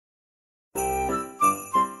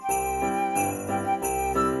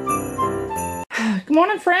Good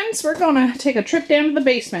morning, friends. We're gonna take a trip down to the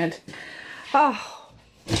basement. Oh,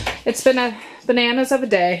 it's been a bananas of a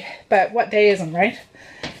day, but what day isn't, right?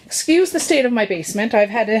 Excuse the state of my basement. I've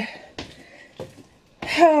had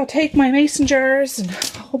to take my mason jars and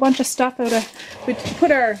a whole bunch of stuff out of. We put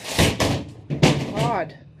our.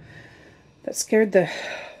 God, that scared the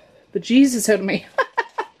bejesus out of me.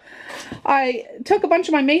 I took a bunch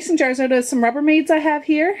of my mason jars out of some Rubbermaids I have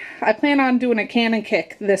here. I plan on doing a can and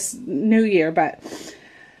kick this new year, but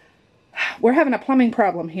we're having a plumbing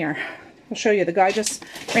problem here. I'll show you. The guy just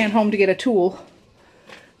ran home to get a tool.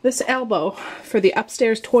 This elbow for the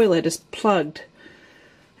upstairs toilet is plugged,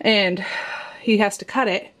 and he has to cut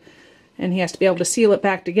it, and he has to be able to seal it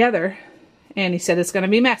back together, and he said it's going to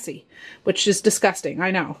be messy, which is disgusting,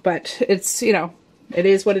 I know, but it's, you know, it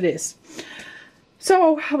is what it is.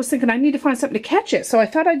 So I was thinking I need to find something to catch it. So I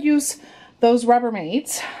thought I'd use those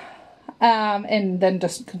Rubbermaids and then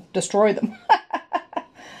just destroy them.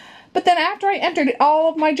 But then after I entered all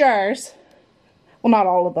of my jars, well, not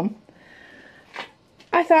all of them,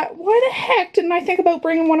 I thought, why the heck didn't I think about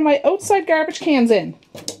bringing one of my outside garbage cans in?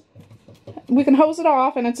 We can hose it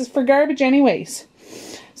off and it's just for garbage anyways.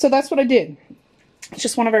 So that's what I did. It's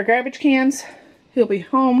just one of our garbage cans. He'll be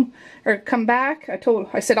home or come back.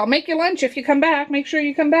 I said, I'll make you lunch if you come back. Make sure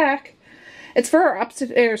you come back. It's for our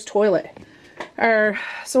upstairs toilet.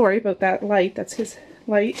 Sorry about that light. That's his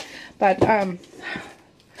light. But I'm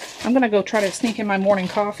going to go try to sneak in my morning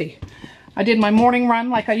coffee. I did my morning run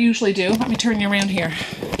like I usually do. Let me turn you around here.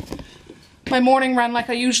 My morning run like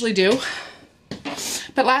I usually do.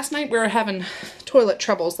 But last night we were having toilet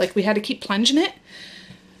troubles. Like we had to keep plunging it.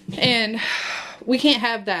 And we can't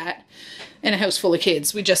have that in a house full of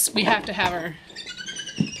kids. We have to have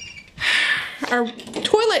our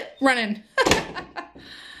toilet running.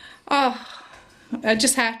 Oh, I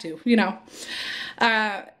just have to, you know.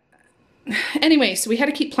 Anyway, so we had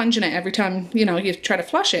to keep plunging it every time, you know, you try to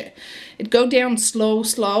flush it. It'd go down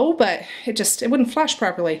slow, but it wouldn't flush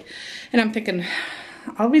properly. And I'm thinking,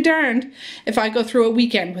 I'll be darned if I go through a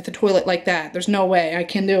weekend with a toilet like that. There's no way I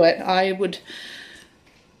can do it. I would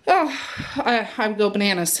go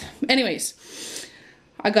bananas. Anyways,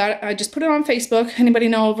 I just put it on Facebook. Anybody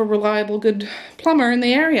know of a reliable, good plumber in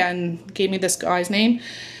the area? And gave me this guy's name.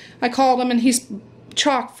 I called him and he's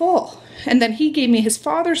chock full. And then he gave me his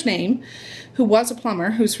father's name, who was a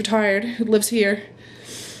plumber, who's retired, who lives here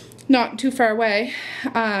not too far away,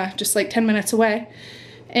 just like 10 minutes away.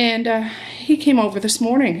 And he came over this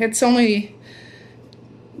morning. It's only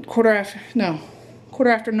quarter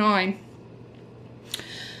after 9.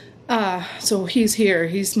 So he's here.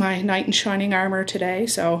 He's my knight in shining armor today.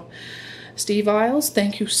 So Steve Isles,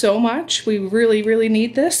 thank you so much. We really, really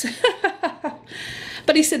need this.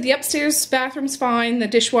 But he said the upstairs bathroom's fine, the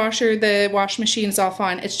dishwasher, the washing machine's all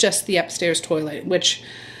fine. It's just the upstairs toilet, which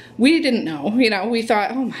we didn't know. You know, we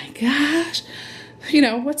thought, oh my gosh, you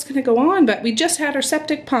know, what's going to go on? But we just had our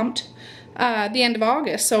septic pumped at the end of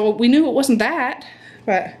August, so we knew it wasn't that.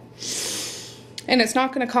 But... and it's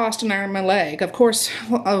not going to cost an arm and a leg. Of course,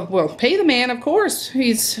 well, pay the man, of course.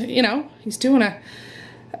 He's, you know, he's doing a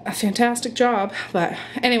fantastic job. But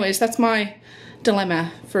anyways, that's my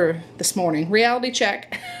dilemma for this morning. Reality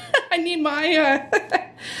check. I need my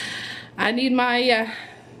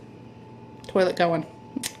toilet going.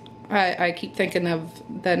 I keep thinking of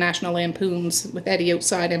the National Lampoons with Eddie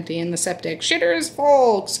outside emptying the septic. Shitter is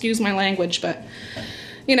full. Excuse my language, but,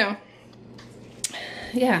 you know.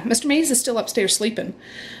 Yeah, Mr. Mays is still upstairs sleeping.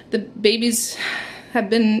 The babies have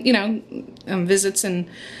been, you know, visits and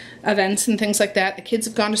events and things like that. The kids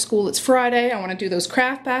have gone to school. It's Friday. I want to do those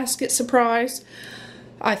craft basket surprise.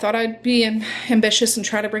 I thought I'd be ambitious and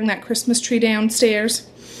try to bring that Christmas tree downstairs,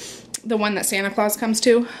 the one that Santa Claus comes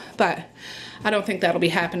to, but I don't think that'll be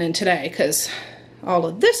happening today because all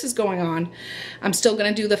of this is going on. I'm still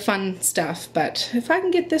going to do the fun stuff, but if I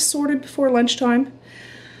can get this sorted before lunchtime,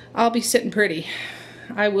 I'll be sitting pretty.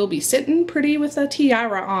 I will be sitting pretty with a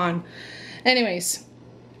tiara on. Anyways,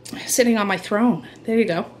 sitting on my throne. There you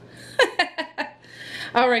go.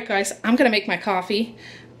 Alright guys, I'm going to make my coffee.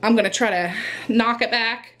 I'm going to try to knock it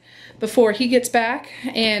back before he gets back.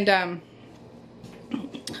 And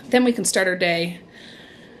then we can start our day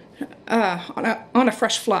on a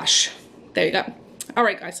fresh flush. There you go.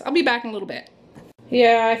 Alright guys, I'll be back in a little bit.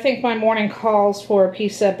 Yeah, I think my morning calls for a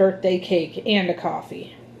piece of birthday cake and a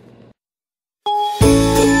coffee.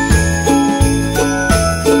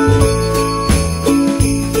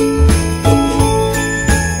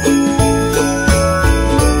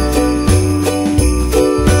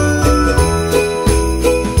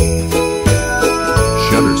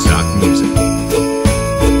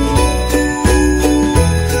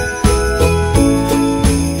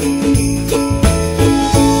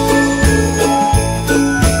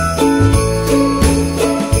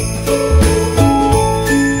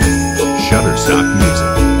 Shutterstock Music.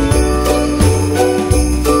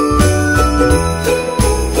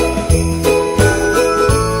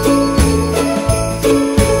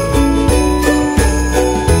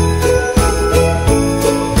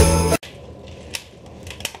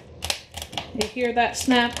 You hear that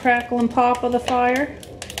snap, crackle, and pop of the fire?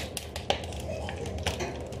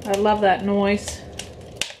 I love that noise.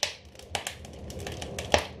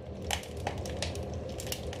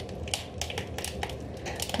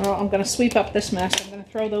 Well, I'm going to sweep up this mess. I'm going to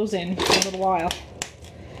throw those in for a little while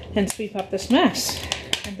and sweep up this mess.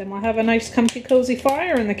 And then we'll have a nice comfy cozy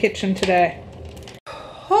fire in the kitchen today.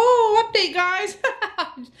 Oh, update guys!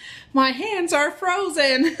 My hands are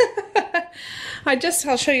frozen.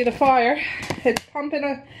 I'll show you the fire. It's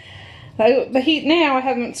pumping the heat now. I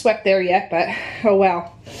haven't swept there yet, but oh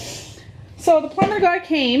well. So the plumber guy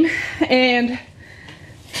came and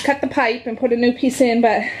cut the pipe and put a new piece in,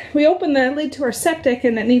 but we opened the lid to our septic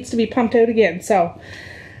and it needs to be pumped out again. So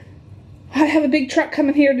I have a big truck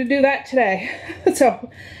coming here to do that today. So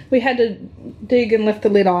we had to dig and lift the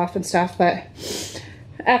lid off and stuff, but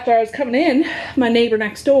after I was coming in, my neighbor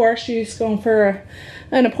next door, she's going for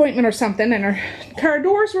an appointment or something, and her car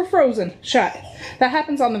doors were frozen shut. That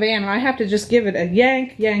happens on the van, and I have to just give it a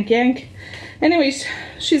yank, yank, yank. Anyways,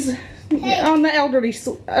 she's on the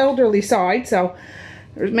elderly side, so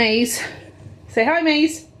there's Maze. Say hi,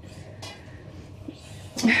 Maze.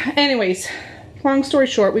 Anyways, long story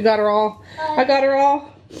short, I got her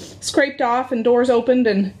all scraped off and doors opened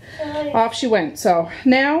and off she went. So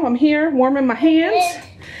now I'm here warming my hands,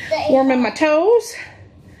 warming my toes.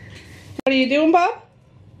 What are you doing, Bob?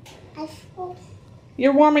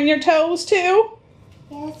 You're warming your toes too?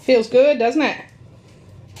 Yes. Feels good, doesn't it?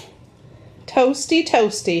 Toasty,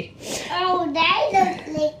 toasty. Oh, that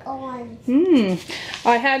looks like on.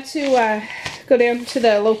 I had to go down to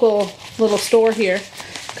the local little store here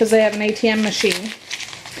because they have an ATM machine.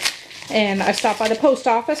 And I stopped by the post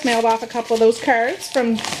office, mailed off a couple of those cards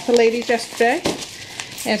from the ladies yesterday,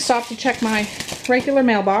 and stopped to check my regular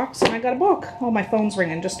mailbox, and I got a book. Oh, my phone's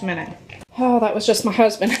ringing. Just a minute. Oh, that was just my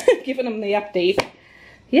husband giving him the update.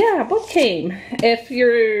 Yeah, a book came. If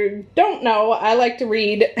you don't know, I like to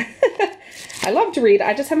read. I love to read.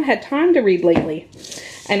 I just haven't had time to read lately.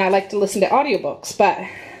 And I like to listen to audiobooks, but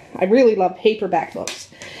I really love paperback books.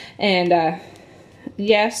 And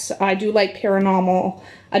yes, I do like paranormal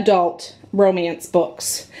adult romance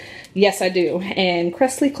books. Yes, I do. And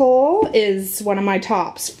Cressley Cole is one of my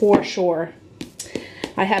tops for sure.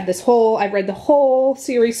 I've read the whole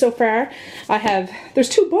series so far. There's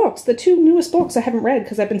 2 books, the 2 newest books I haven't read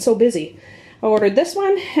because I've been so busy. I ordered this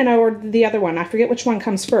one and I ordered the other one. I forget which one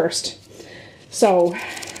comes first. So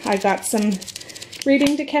I got some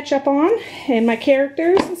reading to catch up on and my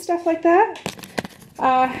characters and stuff like that.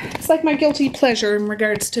 It's like my guilty pleasure in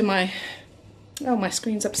regards to my, oh, my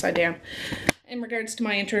screen's upside down. In regards to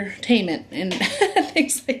my entertainment and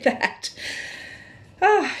things like that.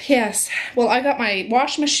 Ah, yes. Well, I got my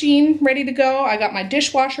wash machine ready to go. I got my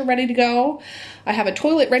dishwasher ready to go. I have a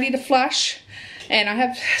toilet ready to flush. And I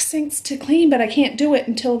have sinks to clean, but I can't do it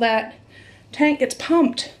until that tank gets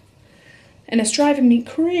pumped. And it's driving me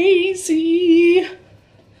crazy.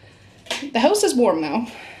 The house is warm, though.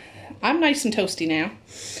 I'm nice and toasty now.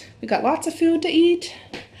 We got lots of food to eat.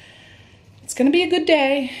 It's going to be a good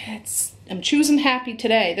day. I'm choosing happy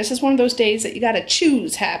today. This is one of those days that you got to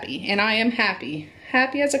choose happy. And I am happy.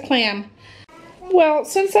 Happy as a clam. Well,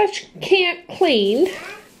 since I can't clean,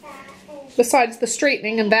 besides the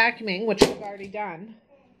straightening and vacuuming, which I've already done,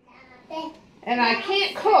 and I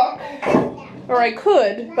can't cook, or I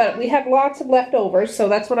could, but we have lots of leftovers, so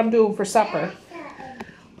that's what I'm doing for supper.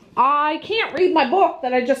 I can't read my book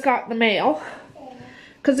that I just got in the mail,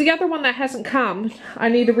 because the other one that hasn't come, I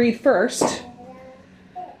need to read first.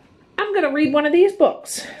 I'm going to read one of these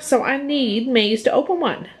books, so I need Maze to open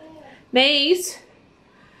one. Maze,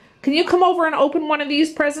 can you come over and open one of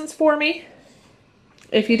these presents for me?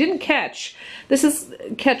 If you didn't catch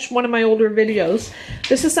one of my older videos,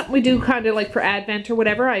 this is something we do kind of like for Advent or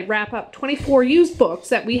whatever. I wrap up 24 used books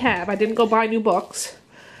that we have. I didn't go buy new books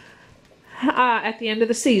at the end of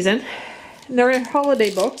the season. And they're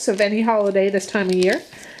holiday books of any holiday this time of year.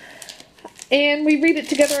 And we read it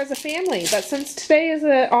together as a family. But since today is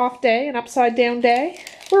an off day, an upside down day,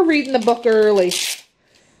 we're reading the book early.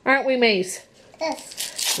 Aren't we, Maze? Yes.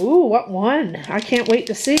 Ooh, what one? I can't wait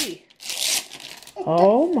to see.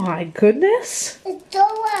 Oh my goodness. It's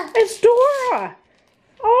Dora. It's Dora.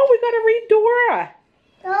 Oh, we gotta read Dora.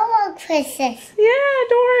 Dora Christmas. Yeah,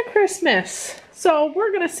 Dora Christmas. So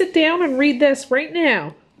we're gonna sit down and read this right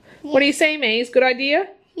now. Yes. What do you say, Maze? Good idea?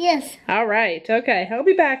 Yes. All right. Okay. I'll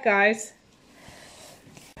be back, guys.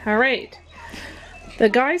 All right. The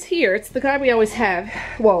guy's here. It's the guy we always have.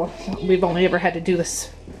 Well, we've only ever had to do this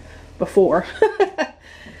before.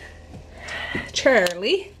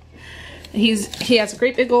 Charlie. He has a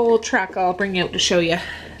great big old truck I'll bring out to show you.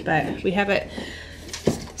 But we have a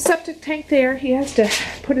septic tank there. He has to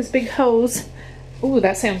put his big hose. Ooh,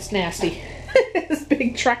 that sounds nasty. His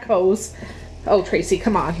big truck hose. Oh, Tracy,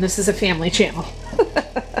 come on. This is a family channel.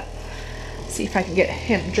 See if I can get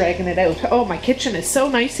him dragging it out. Oh, my kitchen is so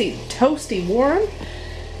nicey, toasty, warm.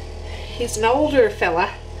 He's an older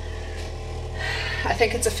fella. I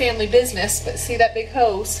think it's a family business, but see that big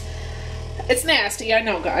hose? It's nasty, I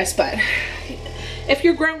know, guys, but if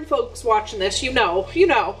you're grown folks watching this, you know. You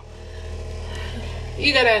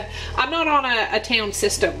gotta, I'm not on a town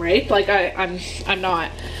system, right? Like I'm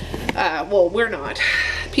not, well, we're not.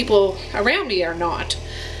 People around me are not.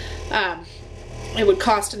 It would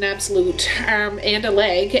cost an absolute arm and a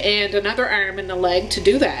leg and another arm and a leg to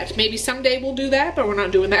do that. Maybe someday we'll do that, but we're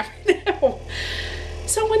not doing that right now.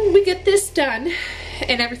 So when we get this done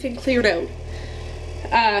and everything cleared out,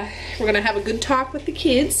 we're gonna have a good talk with the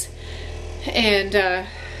kids and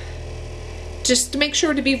just to make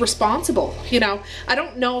sure to be responsible. You know, I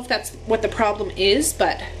don't know if that's what the problem is,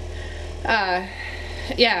 but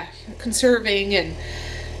yeah, conserving and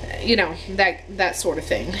you know, that sort of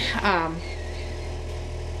thing.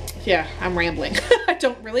 Yeah, I'm rambling. I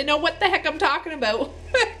don't really know what the heck I'm talking about.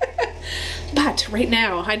 But right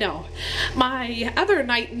now, I know. My other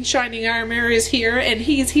knight in shining armor is here, and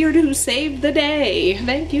he's here to save the day.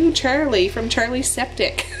 Thank you, Charlie, from Charlie's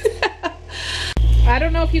Septic. I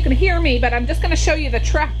don't know if you can hear me, but I'm just going to show you the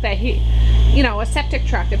truck that you know, a septic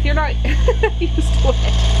truck. If you're not used to it.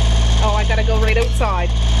 Oh, I got to go right outside.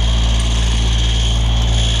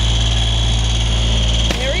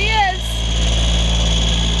 There he is.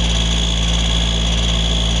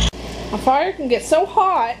 A fire can get so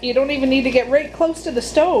hot, you don't even need to get right close to the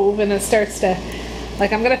stove and it starts to,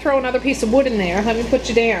 like, I'm going to throw another piece of wood in there. Let me put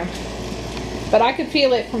you down. But I could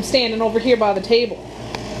feel it from standing over here by the table.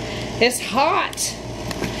 It's hot.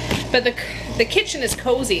 But the kitchen is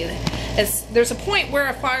cozy. There's a point where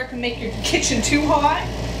a fire can make your kitchen too hot.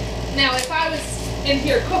 Now, if I was in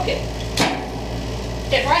here cooking,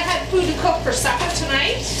 if I had food to cook for supper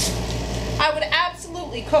tonight, I would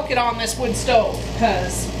absolutely cook it on this wood stove,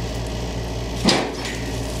 because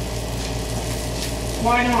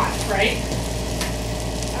why not, right?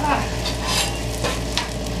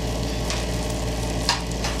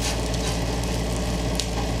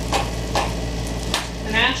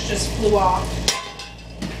 An ash just flew off.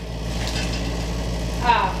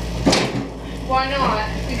 Why not?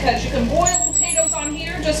 Because you can boil potatoes on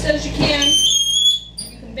here just as you can.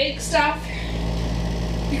 You can bake stuff.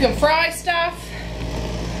 You can fry stuff.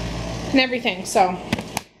 And everything. So,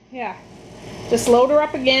 yeah. Just load her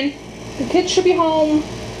up again. The kids should be home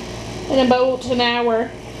in about an hour.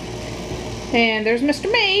 And there's Mr.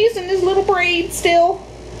 Maze and his little braid still.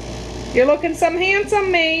 You're looking some handsome,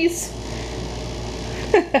 Maze.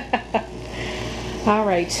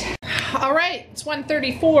 Alright. Alright, it's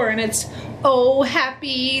 1:34 and it's oh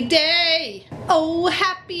happy day. Oh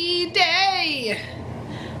happy day.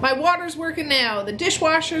 My water's working now. The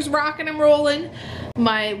dishwasher's rocking and rolling.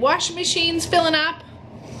 My washing machine's filling up.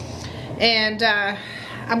 And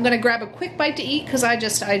I'm gonna grab a quick bite to eat because I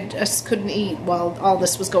just couldn't eat while all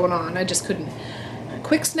this was going on. I just couldn't. A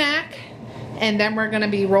quick snack, and then we're gonna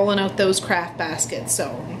be rolling out those craft baskets.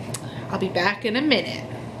 So I'll be back in a minute.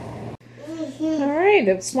 All right,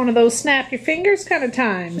 it's one of those snap your fingers kind of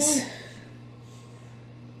times.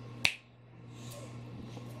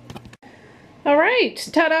 All right,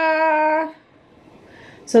 ta-da!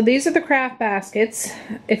 So these are the craft baskets.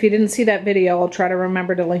 If you didn't see that video, I'll try to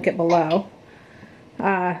remember to link it below.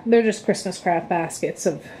 They're just Christmas craft baskets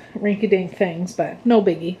of rinky-dink things, but no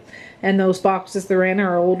biggie. And those boxes they're in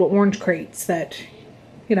are old orange crates that,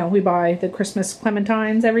 you know, we buy the Christmas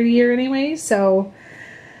clementines every year anyway, so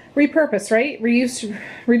repurpose, right? Reuse,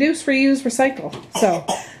 reduce, reuse, recycle. So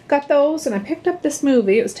got those, and I picked up this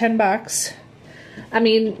movie. It was 10 bucks. I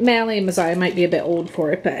mean, Mally and Messiah might be a bit old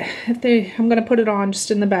for it, but if I'm going to put it on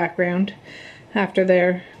just in the background after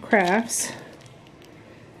their crafts.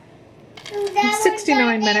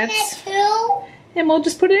 69 minutes. And we'll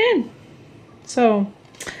just put it in. So,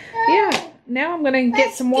 yeah. Now I'm going to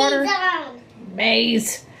get some water.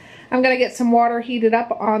 Maze. I'm going to get some water heated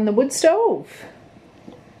up on the wood stove.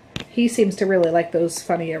 He seems to really like those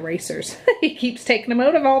funny erasers. He keeps taking them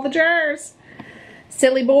out of all the jars.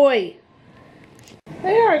 Silly boy.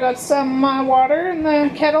 There, I got some water in the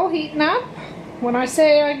kettle heating up. When I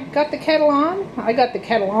say I got the kettle on, I got the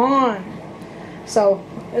kettle on. So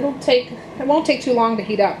It won't take too long to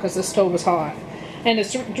heat up because the stove is hot. And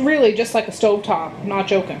it's really just like a stovetop, I'm not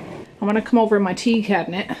joking. I'm gonna come over in my tea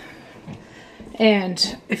cabinet.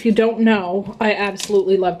 And if you don't know, I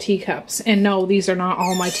absolutely love teacups. And no, these are not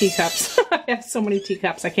all my teacups. I have so many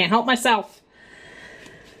teacups, I can't help myself.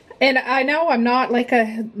 And I know I'm not like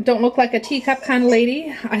don't look like a teacup kind of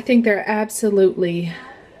lady. I think they're absolutely,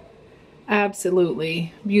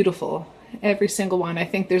 absolutely beautiful. Every single one. I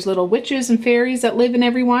think there's little witches and fairies that live in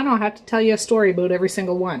every one. I'll have to tell you a story about every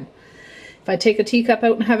single one. If I take a teacup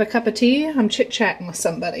out and have a cup of tea, I'm chit-chatting with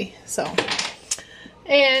somebody. So,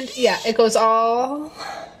 and yeah, it goes all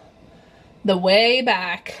the way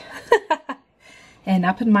back and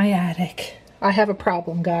up in my attic. I have a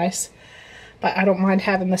problem, guys. But I don't mind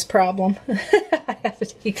having this problem. I have the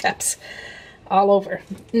teacups all over.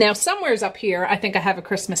 Now, somewhere's up here, I think I have a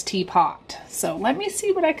Christmas teapot. So let me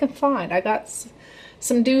see what I can find. I got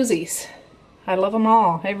some doozies. I love them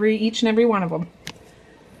all. Each and every one of them.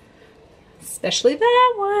 Especially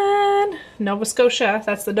that one. Nova Scotia.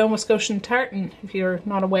 That's the Nova Scotian tartan, if you're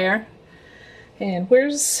not aware. And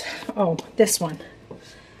where's... oh, this one.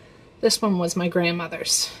 This one was my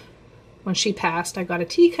grandmother's. When she passed, I got a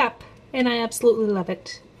teacup. And I absolutely love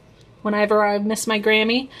it. Whenever I miss my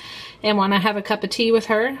Grammy and when I have a cup of tea with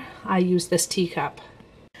her, I use this teacup.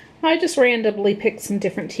 I just randomly picked some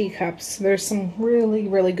different teacups. There's some really,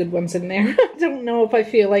 really good ones in there. I don't know if I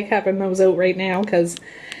feel like having those out right now because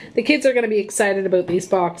the kids are going to be excited about these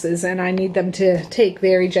boxes and I need them to take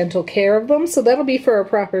very gentle care of them. So that'll be for a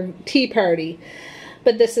proper tea party.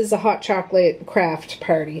 But this is a hot chocolate craft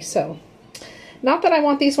party. So not that I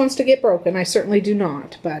want these ones to get broken. I certainly do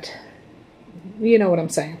not. But... you know what I'm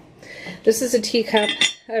saying. This is a teacup,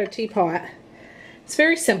 or teapot. It's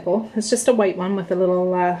very simple. It's just a white one with a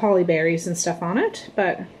little holly berries and stuff on it.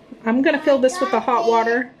 But I'm going to fill this with the hot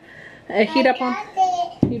water. Heat up on...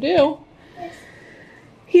 you do?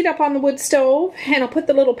 Heat up on the wood stove. And I'll put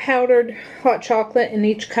the little powdered hot chocolate in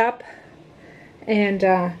each cup. And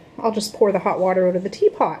I'll just pour the hot water out of the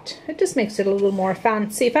teapot. It just makes it a little more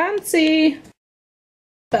fancy.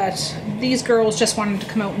 But these girls just wanted to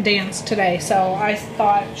come out and dance today, so I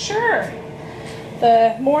thought, sure,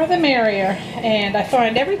 the more the merrier. And I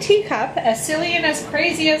find every teacup, as silly and as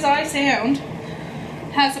crazy as I sound,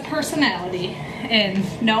 has a personality. And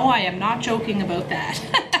no, I am not joking about that.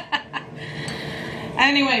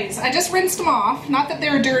 Anyways, I just rinsed them off. Not that they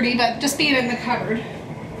were dirty, but just being in the cupboard.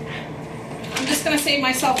 I'm just going to save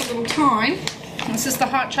myself a little time. This is the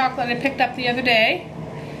hot chocolate I picked up the other day.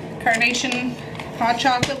 Carnation hot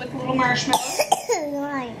chocolate with a little marshmallow.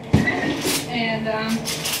 And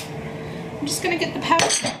I'm just going to get the powder.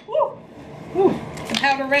 The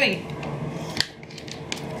powder ready.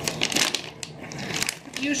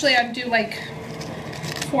 Usually I do like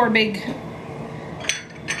 4 big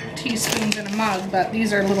teaspoons in a mug, but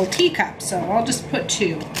these are little teacups, so I'll just put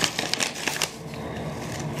 2.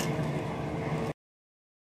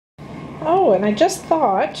 Oh, and I just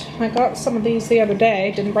thought, I got some of these the other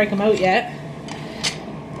day, didn't break them out yet.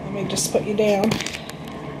 Let me just put you down.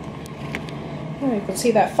 Oh, you can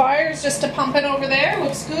see that fire's just a-pumping over there.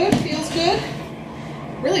 Looks good, feels good.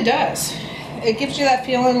 It really does. It gives you that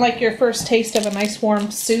feeling like your first taste of a nice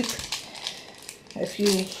warm soup, if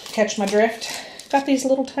you catch my drift. Got these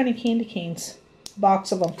little tiny candy canes.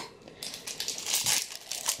 Box of them.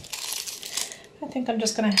 I think I'm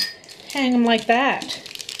just going to hang them like that.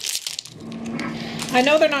 I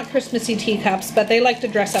know they're not Christmassy teacups, but they like to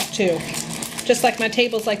dress up too. Just like my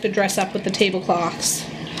tables like to dress up with the tablecloths.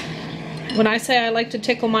 When I say I like to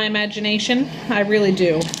tickle my imagination, I really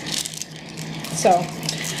do. So,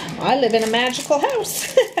 I live in a magical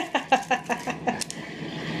house.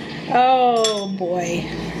 Oh boy.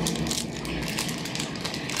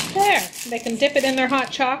 There, they can dip it in their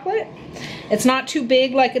hot chocolate. It's not too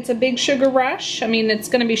big like it's a big sugar rush. I mean, it's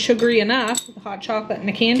going to be sugary enough with the hot chocolate and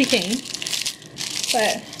the candy cane.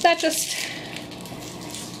 But that just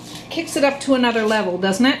kicks it up to another level,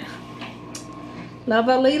 doesn't it?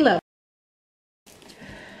 Lovely, lovely.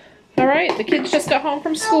 Alright, the kids just got home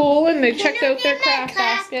from school and they checked out their craft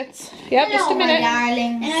baskets. Yep, just a minute.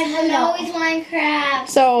 Darling. And I always want craft.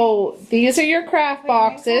 So, these are your craft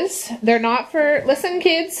boxes. They're not for, listen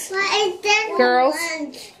kids, girls,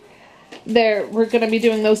 we're going to be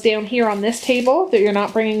doing those down here on this table, that you're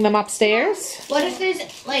not bringing them upstairs. What if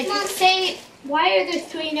there's, like, say, why are there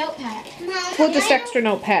 3 notepads? Mom, Well, just extra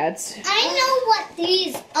notepads. I know what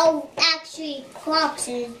these are actually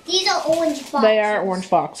boxes. These are orange boxes. They are orange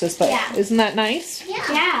boxes, but Yeah. isn't that nice? Yeah.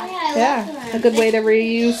 Yeah. Yeah, a good way to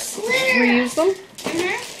reuse them.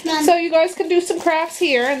 Mom, So you guys can do some crafts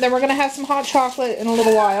here, and then we're going to have some hot chocolate in a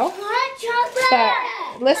little while. hot chocolate.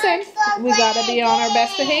 But listen. We gotta be on our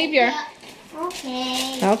best behavior.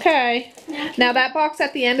 Okay. Okay. Now that box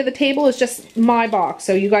at the end of the table is just my box,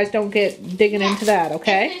 so you guys don't get digging into that,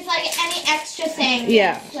 okay? If there's like any extra thing.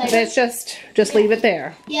 Yeah, Like, that's just leave it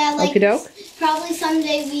there. Yeah, like Okie-doke. probably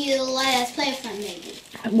someday we'll let us play with them, maybe.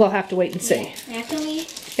 We'll have to wait and see. Yeah, can we?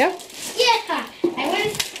 Yep. Yeah.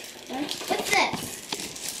 What's this?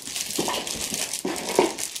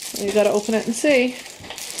 You gotta open it and see.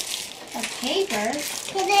 a paper.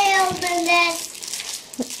 Can I open this?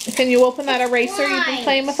 Can you open that eraser you've been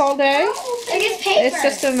playing with all day? It gives paper. It's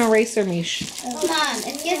just an eraser, Mish. Mom,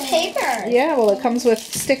 it gives paper. Yeah, well, it comes with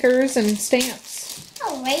stickers and stamps.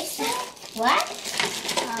 Eraser? What?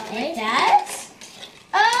 It does?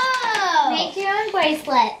 Oh! Make your own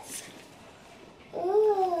bracelets.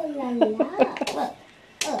 Ooh, la la. Look.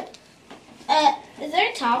 Look. Is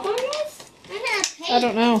there a top on this? I have paper. I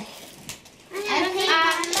don't know. I have paper.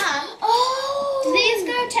 Mom. Oh! Do these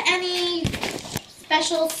go to any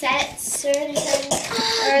special sets or anything?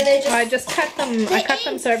 Or are they just... I just cut them. I cut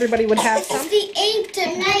them so everybody would have some. It's the ink to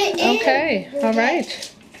put it in. Okay, all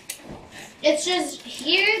right. It's just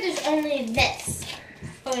here, there's only this.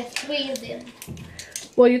 Oh, it's 3 of them.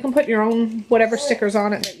 Well, you can put your own whatever stickers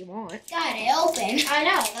on it that you want. Got it open. I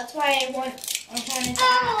know, that's why I'm trying to...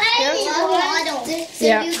 I don't. So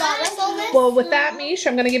Yeah. you got us all this? Well, with that, Mish,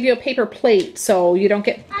 I'm going to give you a paper plate so you don't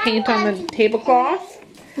get paint on the tablecloth.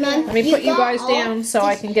 Mom, Let me put you got guys all down so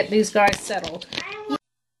I can get these guys settled.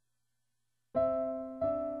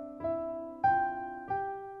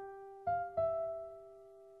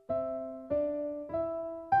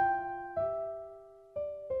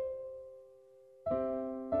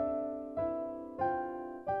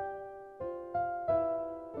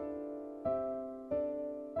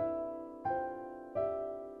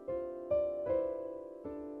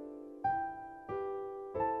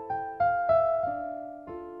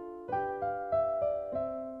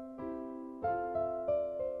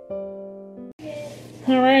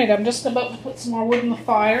 Alright, I'm just about to put some more wood in the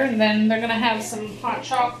fire and then they're going to have some hot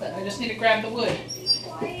chocolate. I just need to grab the wood.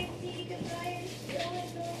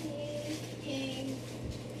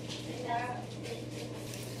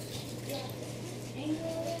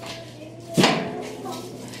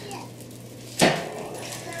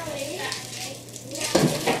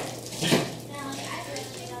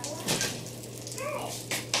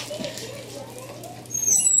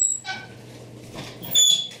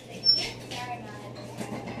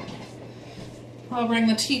 I'll bring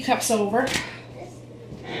the teacups over.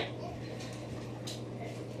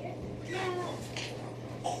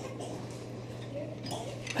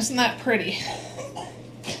 Isn't that pretty?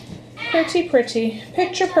 Pretty, pretty.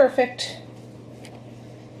 Picture perfect.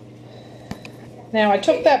 Now I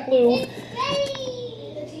took that blue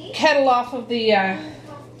kettle off of the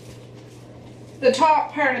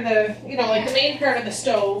top part of the, you know, like the main part of the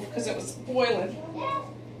stove because it was boiling.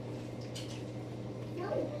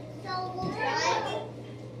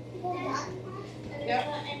 Yep,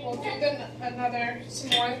 we'll do some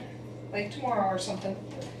more, like tomorrow or something.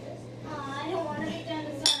 I don't want to be done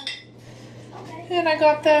the sun. Okay. And I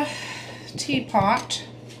got the teapot.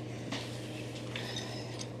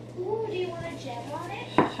 Ooh, do you want a gem on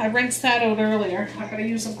it? I rinsed that out earlier. I gotta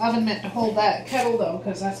use an oven mitt to hold that kettle though,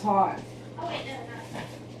 because that's hot. Oh, wait, no, not that.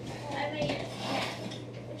 I mean,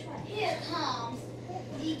 which one? Here comes.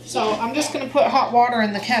 So I'm just gonna put hot water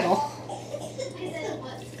in the kettle.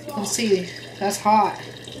 And see, that's hot.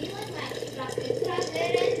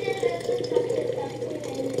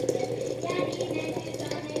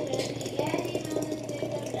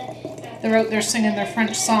 They're out there singing their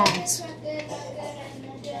French songs.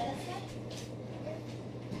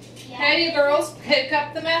 Hey, you girls, pick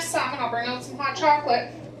up the mess some and I'll bring out some hot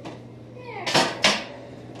chocolate.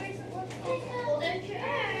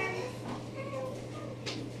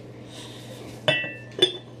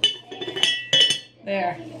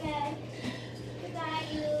 There.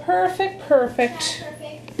 Perfect, perfect.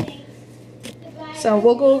 So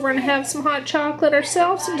we'll go over and have some hot chocolate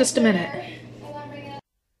ourselves in just a minute.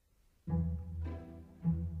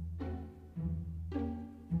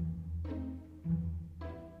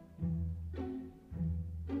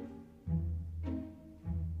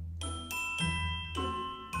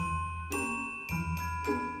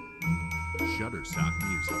 Shutterstock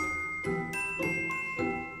Music.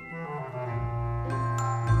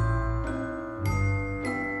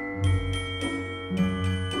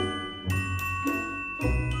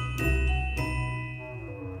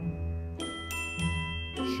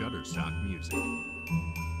 Shutterstock Music.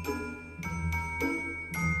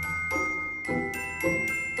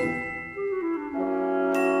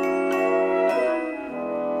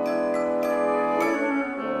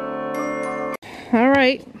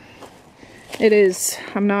 It is,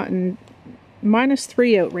 I'm not in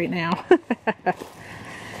 -3 out right now.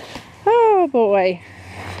 Oh boy.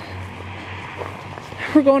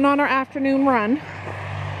 We're going on our afternoon run.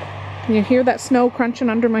 Can you hear that snow crunching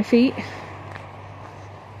under my feet?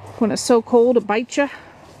 When it's so cold, it bites you.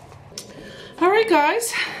 Alright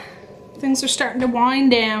guys, things are starting to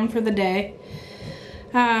wind down for the day.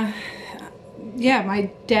 Yeah,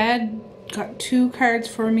 my dad got 2 cards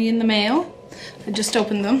for me in the mail. I just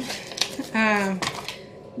opened them.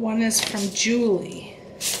 One is from Julie.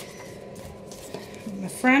 On the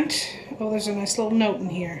front, oh, there's a nice little note in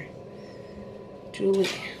here. Julie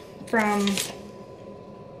from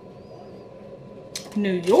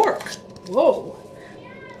New York. Whoa.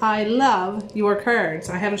 I love your cards.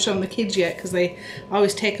 I haven't shown the kids yet because they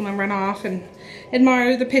always take them and run off and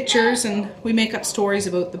admire the pictures, and we make up stories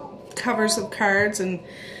about the covers of cards. And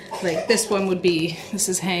like this one would be, this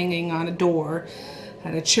is hanging on a door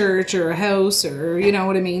at a church or a house, or you know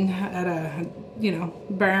what I mean, at a, you know,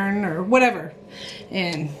 barn or whatever.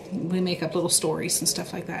 And we make up little stories and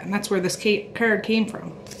stuff like that. And that's where this card came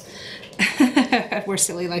from. We're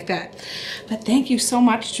silly like that. But thank you so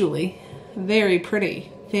much, Julie. Very pretty.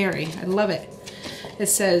 Very. I love it. It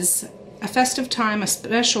says, a festive time, a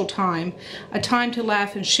special time, a time to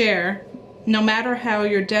laugh and share. No matter how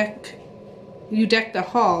you deck the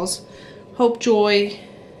halls, hope, joy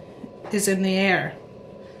is in the air.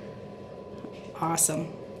 Awesome.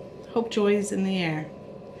 Hope, joy is in the air.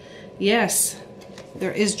 Yes,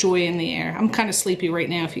 there is joy in the air. I'm kind of sleepy right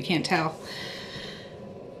now if you can't tell.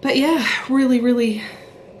 But yeah, really, really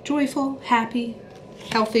joyful, happy,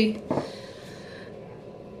 healthy.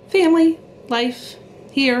 Family, life,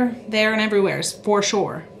 here, there, and everywhere, for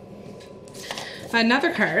sure.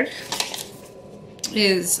 Another card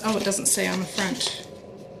is, oh, it doesn't say on the front.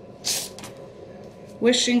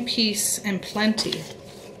 Wishing peace and plenty.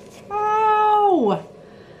 Oh!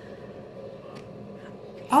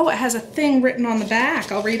 Oh, it has a thing written on the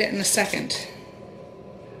back. I'll read it in a second.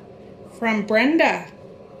 From Brenda.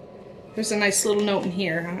 There's a nice little note in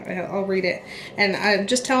here. I'll read it. And I'm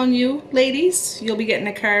just telling you, ladies, you'll be getting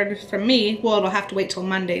a card from me. Well, it'll have to wait till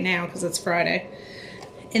Monday now because it's Friday.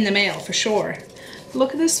 In the mail, for sure.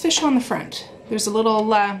 Look at this fish on the front. There's a little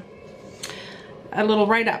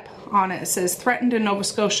write-up on it. It says, threatened in Nova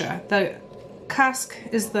Scotia. The cusk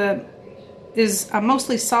is a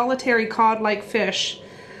mostly solitary cod-like fish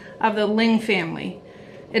of the ling family.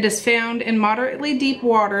 It is found in moderately deep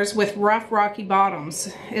waters with rough, rocky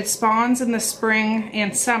bottoms. It spawns in the spring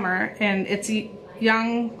and summer, and its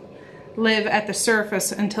young live at the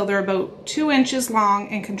surface until they're about 2 inches long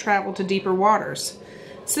and can travel to deeper waters.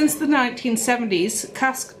 Since the 1970s,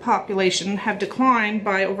 cusk population have declined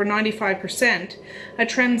by over 95%, a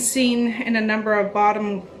trend seen in a number of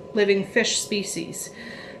bottom-living fish species.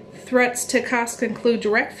 Threats to cusk include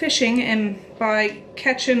direct fishing and by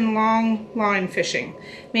catch-and long line fishing.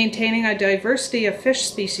 Maintaining a diversity of fish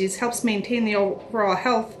species helps maintain the overall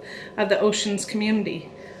health of the ocean's community.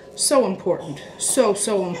 So important. So,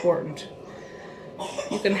 so important.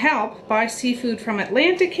 You can help buy seafood from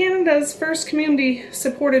Atlantic Canada's first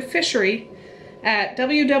community-supported fishery at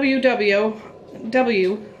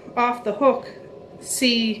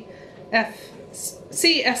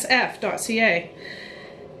www.offthehookcsf.ca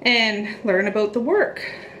and learn about the work.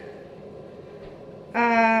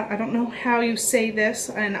 I don't know how you say this,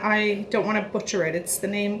 and I don't want to butcher it. It's the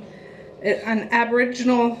name, an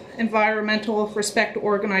Aboriginal Environmental Respect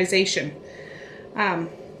Organization.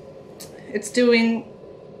 Is doing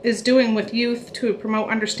with youth to promote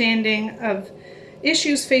understanding of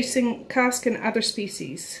issues facing cusk and other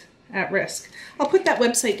species at risk. I'll put that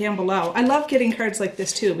website down below. I love getting cards like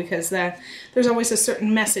this too, because there's always a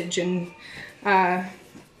certain message and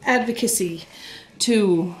advocacy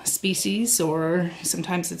to species, or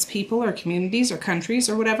sometimes it's people or communities or countries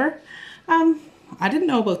or whatever. I didn't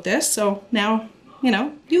know about this, so now, you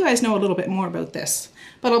know, you guys know a little bit more about this.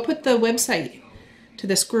 But I'll put the website to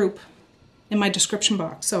this group in my description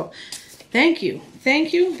box. So thank you,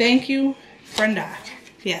 Brenda.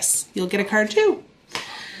 Yes, you'll get a card too.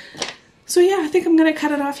 So yeah, I think I'm gonna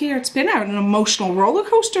cut it off here. It's been an emotional roller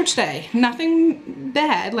coaster today. Nothing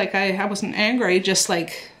bad, like I wasn't angry, just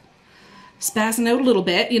like spazzing out a little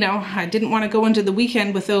bit, you know. I didn't want to go into the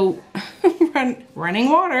weekend without running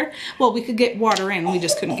water. Well, we could get water in, we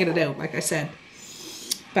just couldn't get it out, like I said.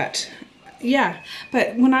 But yeah,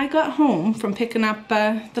 but when I got home from picking up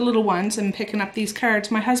the little ones and picking up these cards,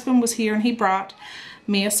 my husband was here and he brought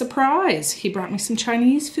me a surprise. He brought me some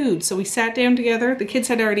Chinese food. So we sat down together. The kids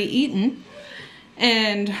had already eaten,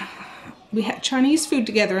 and we had Chinese food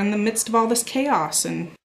together in the midst of all this chaos.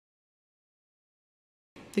 And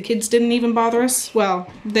The kids didn't even bother us. Well,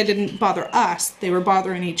 they didn't bother us. They were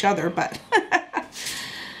bothering each other, but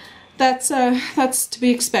that's to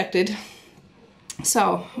be expected.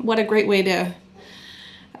 So, what a great way to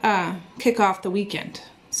kick off the weekend.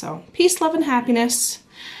 So, peace, love, and happiness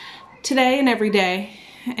today and every day.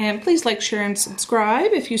 And please like, share, and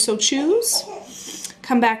subscribe if you so choose.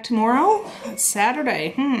 Come back tomorrow. It's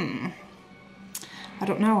Saturday. I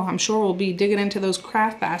don't know. I'm sure we'll be digging into those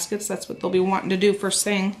craft baskets. That's what they'll be wanting to do first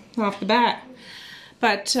thing off the bat.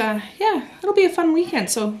 But, yeah, it'll be a fun weekend.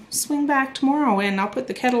 So swing back tomorrow, and I'll put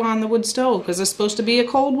the kettle on the wood stove because it's supposed to be a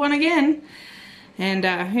cold one again. And,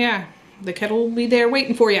 yeah, the kettle will be there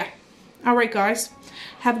waiting for you. All right, guys.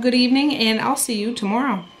 Have a good evening, and I'll see you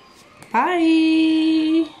tomorrow.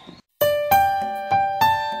 Bye.